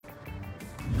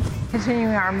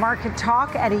Continuing our market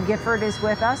talk, Eddie Gifford is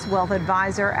with us, wealth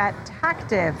advisor at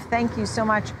Tactiv. Thank you so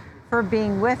much for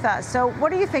being with us. So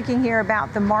what are you thinking here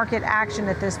about the market action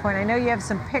at this point? I know you have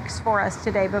some picks for us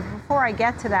today, but before I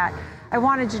get to that, I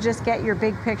wanted to just get your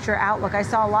big picture outlook. I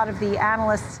saw a lot of the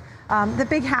analysts, the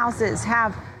big houses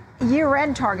have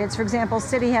year-end targets. For example,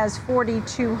 Citi has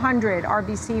 4,200,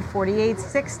 RBC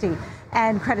 4,860,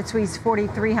 and Credit Suisse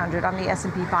 4,300 on the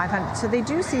S&P 500. So they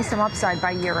do see some upside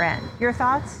by year-end. Your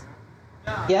thoughts?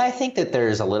 Yeah, I think that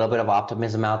there's a little bit of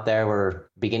optimism out there. We're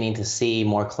beginning to see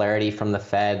more clarity from the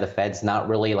Fed. The Fed's not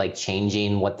really like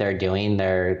changing what they're doing.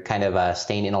 They're kind of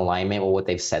staying in alignment with what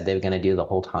they've said they're going to do the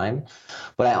whole time.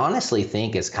 But I honestly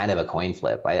think it's kind of a coin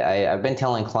flip. I've been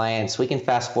telling clients we can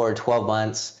fast forward 12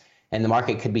 months and the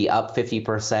market could be up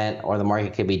 50% or the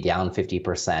market could be down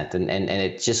 50%. And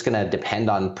it's just going to depend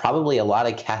on probably a lot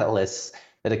of catalysts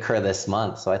that occur this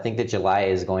month. So I think that July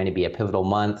is going to be a pivotal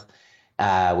month.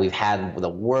 We've had the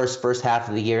worst first half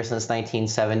of the year since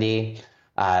 1970.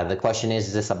 The question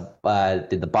is this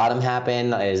did the bottom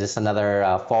happen? Is this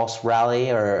another false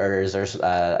rally, or is there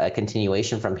a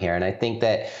continuation from here? And I think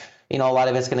that, a lot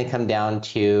of it's going to come down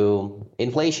to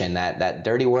inflation, that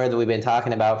dirty word that we've been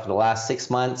talking about for the last 6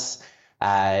 months,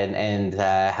 and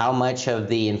how much of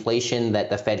the inflation that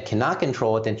the Fed cannot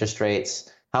control with interest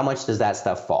rates, how much does that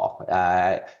stuff fall?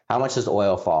 How much does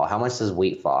oil fall? How much does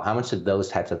wheat fall? How much do those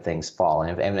types of things fall?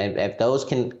 And if those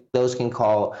can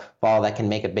fall, that can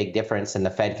make a big difference, and the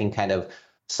Fed can kind of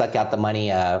suck out the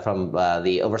money from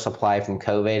the oversupply from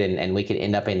COVID, and we could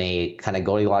end up in a kind of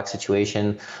Goldilocks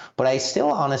situation. But I still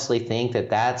honestly think that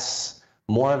that's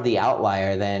more of the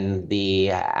outlier than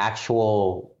the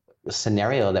actual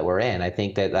scenario that we're in. I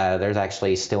think that there's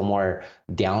actually still more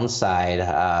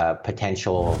downside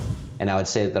potential, and I would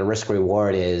say that the risk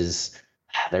reward is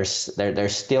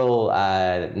there's still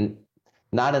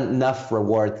not enough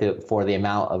reward for the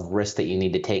amount of risk that you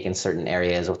need to take in certain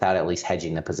areas without at least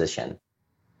hedging the position.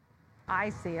 I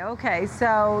see. Okay,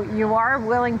 so you are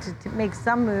willing to make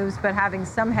some moves, but having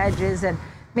some hedges and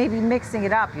maybe mixing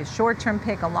it up. Your short-term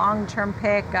pick, a long-term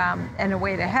pick, and a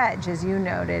way to hedge, as you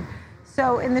noted.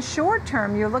 So in the short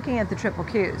term, you're looking at the triple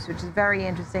Qs, which is very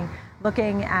interesting.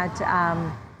 Looking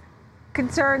at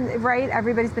concern, right?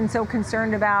 Everybody's been so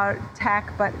concerned about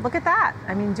tech, but look at that.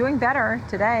 I mean, doing better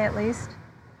today, at least.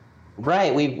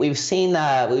 Right. We've seen the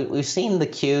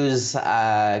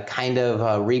Qs kind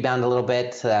of rebound a little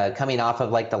bit, coming off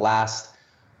of like the last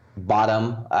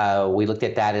bottom. We looked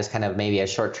at that as kind of maybe a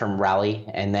short-term rally,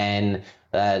 and then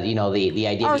the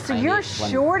idea. Oh, so you're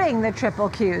shorting the triple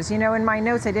Qs. In my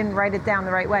notes, I didn't write it down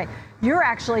the right way. You're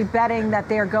actually betting that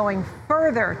they're going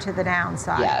further to the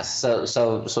downside. Yes. So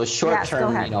short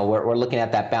term, we're looking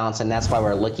at that bounce, and that's why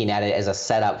we're looking at it as a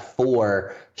setup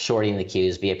for shorting the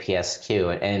Qs via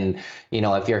PSQ. And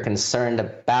if you're concerned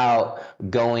about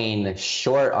going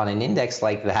short on an index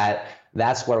like that,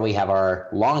 that's where we have our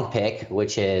long pick,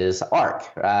 which is ARK,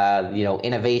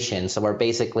 innovation. So we're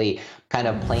basically kind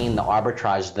of playing the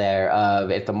arbitrage there of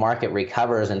if the market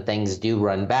recovers and things do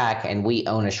run back and we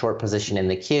own a short position in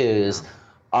the Qs,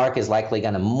 ARK is likely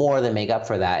going to more than make up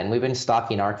for that. And we've been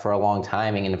stalking ARK for a long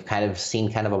time and have kind of seen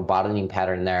kind of a bottoming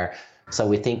pattern there. So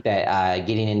we think that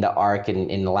getting into ARK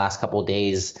in the last couple of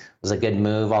days was a good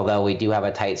move, although we do have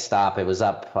a tight stop. It was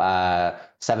up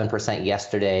 7%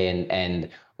 yesterday, and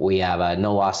we have a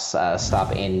no loss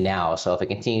stop in now. So if it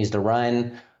continues to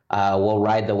run, we'll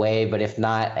ride the wave. But if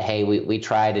not, hey, we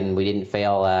tried and we didn't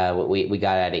fail. We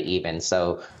got at it even.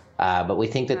 So, but we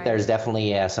think that there's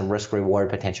definitely some risk reward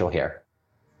potential here.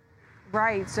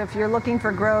 Right. So if you're looking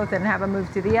for growth and have a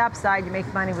move to the upside, you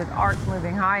make money with ARK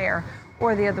moving higher,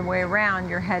 or the other way around,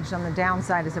 you're hedged on the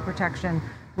downside as a protection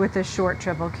with the short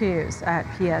triple Qs at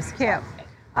PSQ.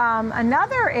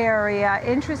 Another area,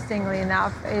 interestingly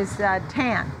enough, is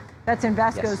TAN. That's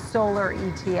Invesco's solar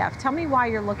ETF. Tell me why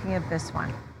you're looking at this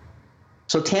one.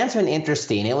 So TAN's been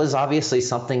interesting. It was obviously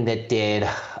something that did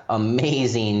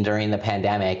amazing during the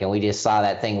pandemic, and we just saw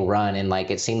that thing run, and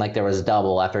it seemed like there was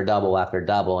double after double after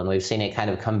double, and we've seen it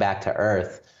kind of come back to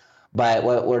earth. But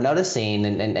what we're noticing,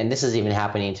 and this is even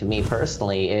happening to me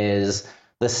personally, is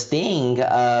the sting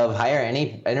of higher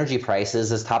energy prices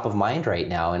is top of mind right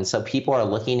now. And so people are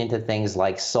looking into things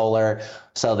like solar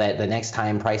so that the next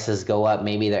time prices go up,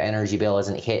 maybe their energy bill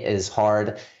isn't hit as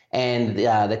hard. And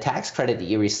the tax credit that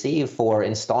you receive for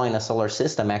installing a solar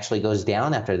system actually goes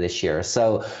down after this year.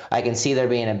 So I can see there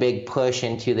being a big push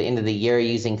into the end of the year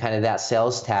using kind of that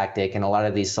sales tactic, and a lot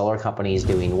of these solar companies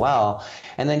doing well.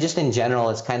 And then just in general,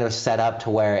 it's kind of set up to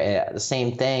where the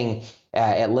same thing,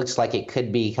 it looks like it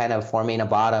could be kind of forming a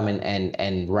bottom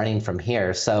and running from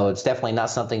here. So it's definitely not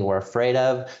something we're afraid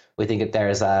of. We think that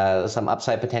there's some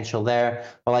upside potential there,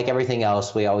 but like everything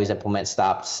else, we always implement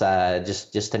stops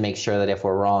just to make sure that if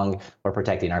we're wrong, we're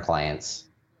protecting our clients.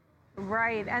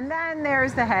 Right, and then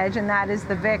there's the hedge, and that is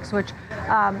the VIX, which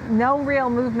no real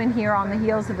movement here on the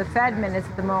heels of the Fed minutes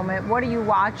at the moment. What are you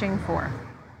watching for?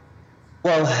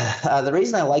 Well, the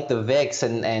reason I like the VIX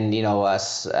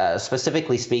and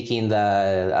specifically speaking,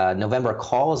 the November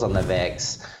calls on the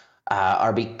VIX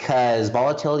are because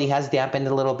volatility has dampened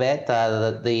a little bit.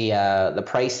 The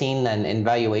pricing and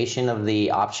valuation of the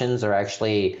options are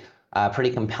actually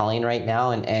pretty compelling right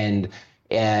now, and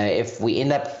if we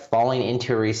end up falling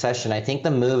into a recession, I think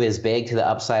the move is big to the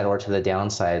upside or to the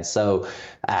downside. So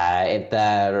if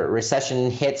the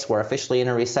recession hits, we're officially in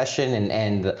a recession,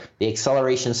 and the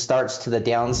acceleration starts to the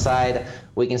downside,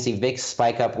 we can see VIX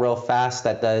spike up real fast.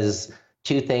 That does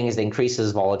two things. It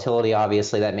increases volatility,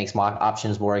 obviously. That makes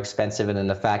options more expensive. And then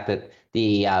the fact that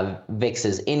the VIX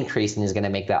is increasing is going to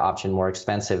make that option more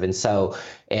expensive. And so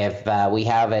if we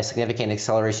have a significant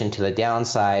acceleration to the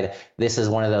downside, this is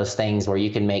one of those things where you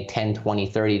can make 10, 20,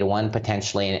 30 to 1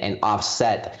 potentially and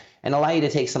offset and allow you to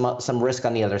take some risk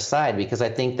on the other side. Because I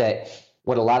think that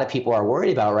what a lot of people are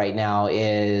worried about right now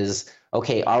is,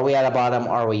 okay, are we at a bottom?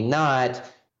 Are we not?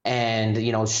 And,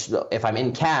 if I'm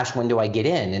in cash, when do I get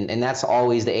in? And that's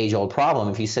always the age old problem.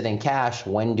 If you sit in cash,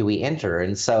 when do we enter?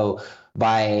 And so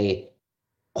by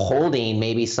holding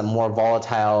maybe some more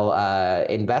volatile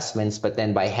investments, but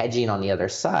then by hedging on the other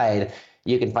side,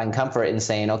 you can find comfort in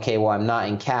saying, okay, well, I'm not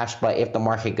in cash, but if the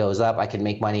market goes up, I can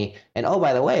make money. And oh,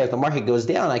 by the way, if the market goes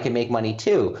down, I can make money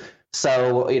too.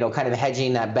 So, kind of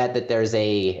hedging that bet that there's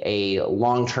a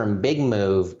long-term big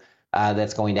move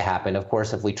that's going to happen. Of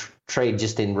course, if we trade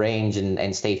just in range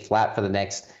and stay flat for the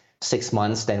next 6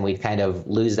 months, then we'd kind of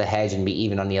lose the hedge and be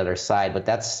even on the other side. But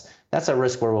that's a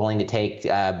risk we're willing to take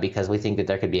because we think that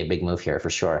there could be a big move here for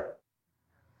sure.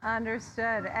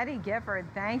 Understood. Eddie Gifford,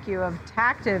 thank you, of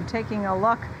Tactiv, taking a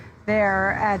look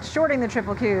there at shorting the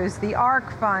triple Qs, the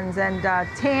ARK funds, and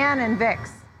TAN and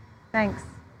VIX. Thanks.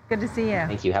 Good to see you.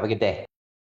 Thank you. Have a good day.